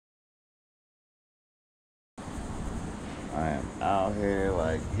I am out here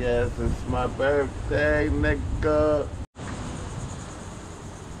like, yes, it's my birthday, nigga.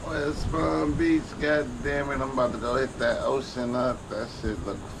 West Palm Beach, god damn it, I'm about to go hit that ocean up. That shit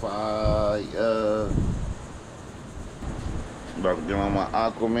look fire. About to get on my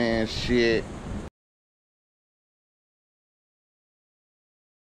Aquaman shit.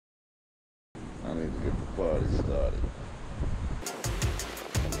 I need to get the party started.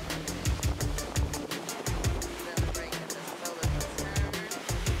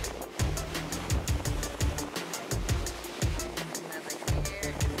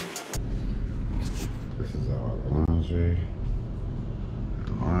 This is our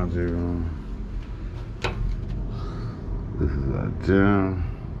laundry room. This is our gym.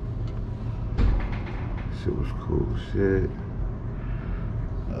 Shit was cool shit.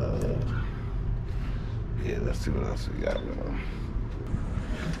 Yeah, let's see what else we got going.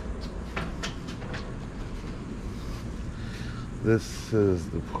 This is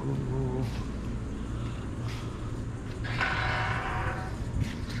the pool.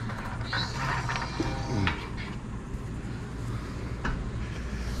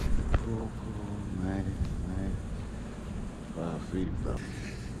 Pool, nice. 5 feet though.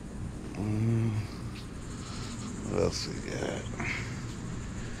 What else we got?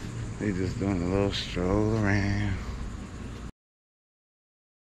 They just doing a little stroll around.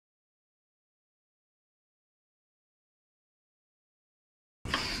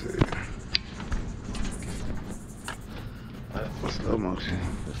 Let's see. Slow motion.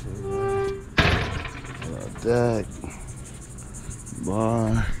 Deck.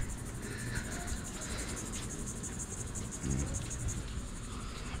 Bar.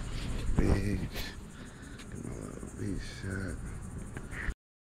 Beach. Beach shot.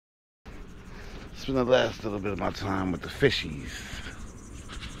 Spend the last little bit of my time with the fishies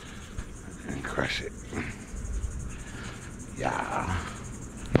and crush it. Yeah.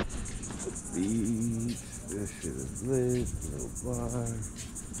 Beach. This shit is lit. Little bar.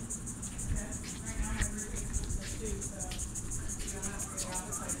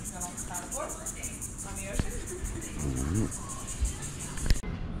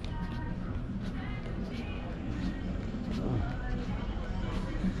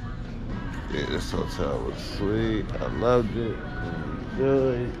 Yeah, this hotel was sweet. I loved it.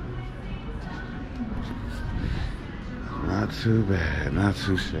 Enjoyed it. Not too bad. Not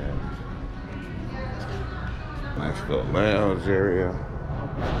too shabby. Nice little lounge area.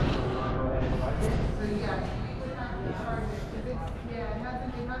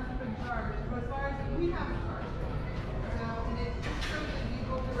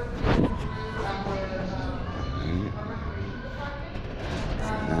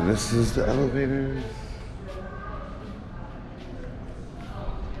 And this is the elevators.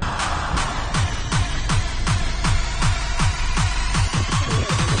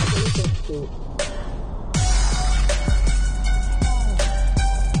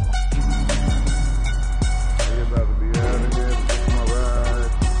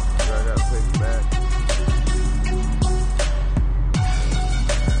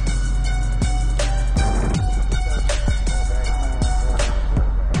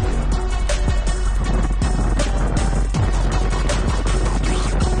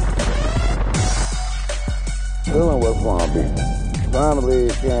 Still in West Palm Beach. Trying to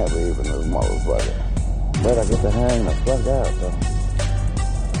leave, can't leave in this motherfucker. But I get to hang the fuck out though.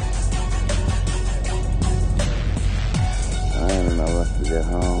 I ain't in no rush to get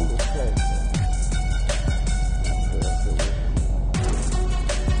home.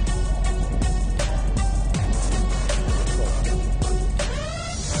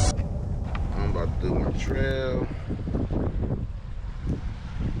 I'm about to do my trail.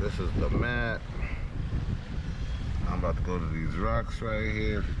 This is the map. I'm about to go to these rocks right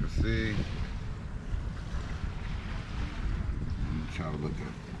here, if you can see. I'm trying to look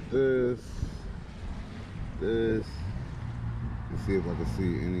at this, and see if I can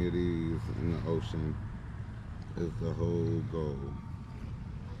see any of these in the ocean. Is the whole goal.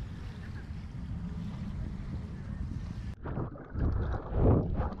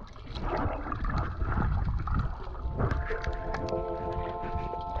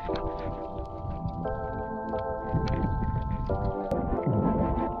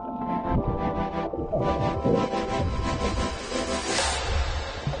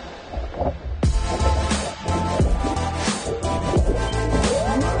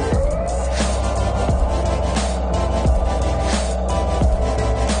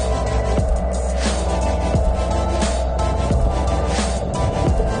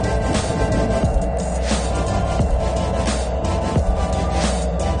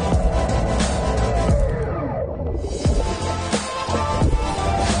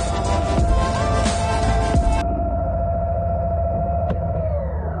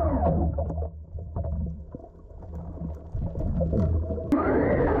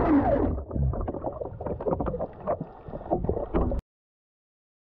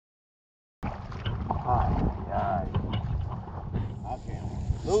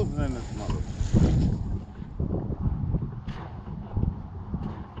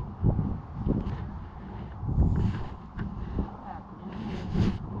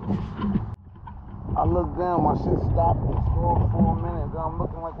 look down, my shit stopped and stalled for a minute. Then I'm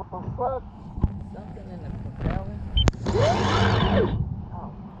looking like, what the fuck? Something in the propeller.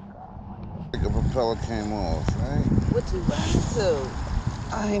 Oh The propeller came off, right? what you run into?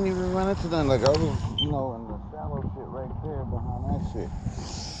 I ain't even run into nothing. Like I was, you know, in the shallow shit right there behind that shit.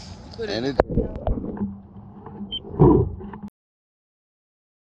 Put And it.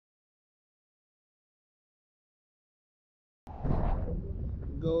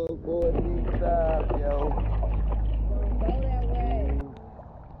 go for a deep dive, yo. Go that way.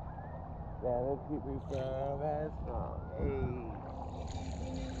 Gotta keep it firm and strong. Hey.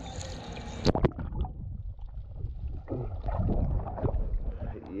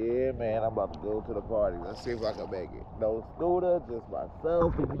 Yeah, man, I'm about to go to the party. Let's see if I can make it. No scooter, just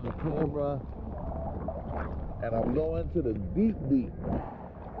myself and my camera. And I'm going to the deep deep.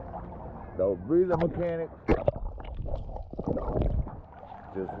 No breathing mechanics.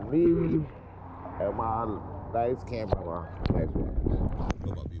 Just me and my nice camera, my nice one.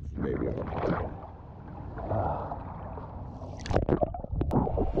 Look my beautiful baby on.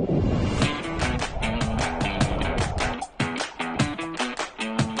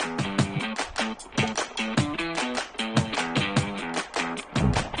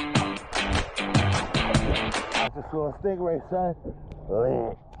 I just saw a stingray, son.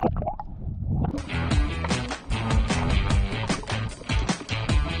 Lit.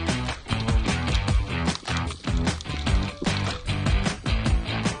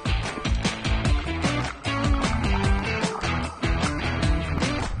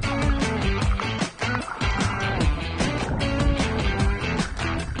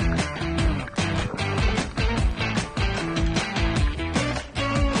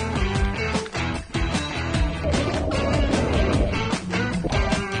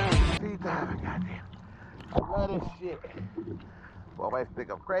 Boy, I might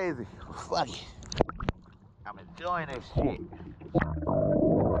think I'm crazy. Fuck it. I'm enjoying this shit.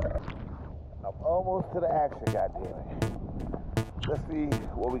 I'm almost to the action, goddammit. Let's see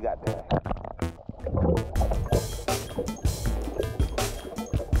what we got there.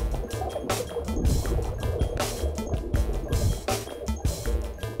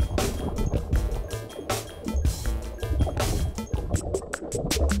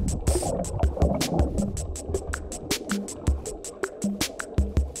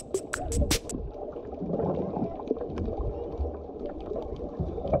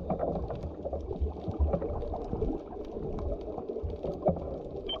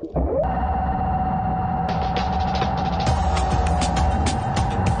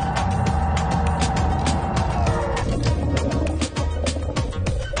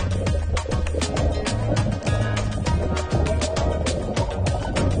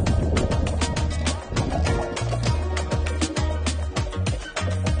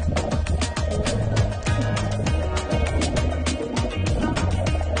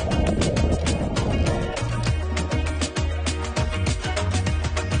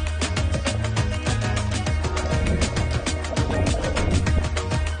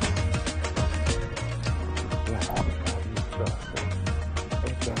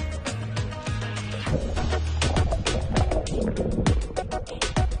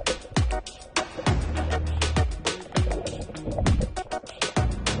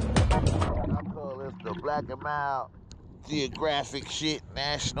 Black and mild, Geographic shit,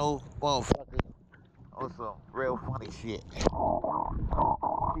 national motherfucker, on some real funny shit.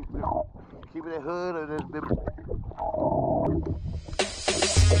 Keep it in hood or this bitch.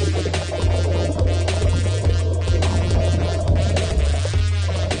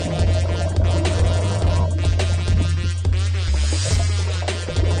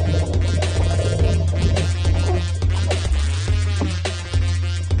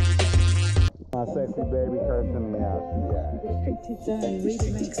 My sexy baby cursing me out. Restricted zone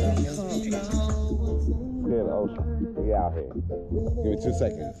really makes me hot. Yeah, the ocean. We out here. Give me 2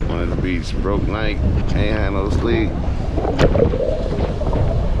 seconds. One of the beach, broke night, ain't had no sleep.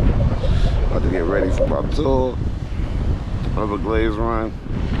 About to get ready for my tour. Everglades run.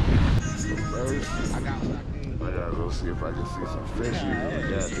 First, I gotta go see if I can see some fish in the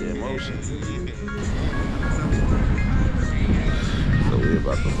goddamn ocean. So we're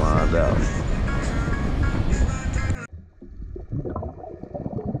about to find out.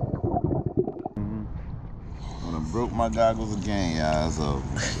 Broke my goggles again, y'all. So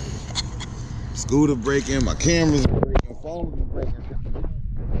scooter breaking, my camera's breaking, phone is breaking.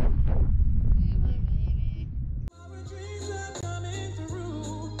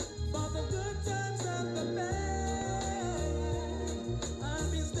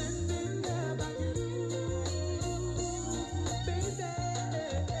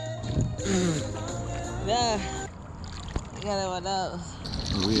 I got one of those.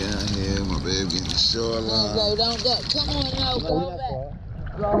 We out here, my baby getting the shoreline. Don't go, don't go. Come on now, No, go we not back. far.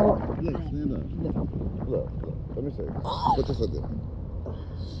 Go. Look, stand up. Look. Let me see. Put your foot there.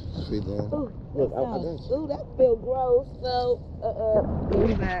 Feet down. Ooh, Look, I sounds, got you. ooh, that feel gross. So, go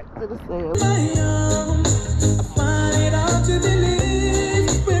back to the sail. I find it hard to believe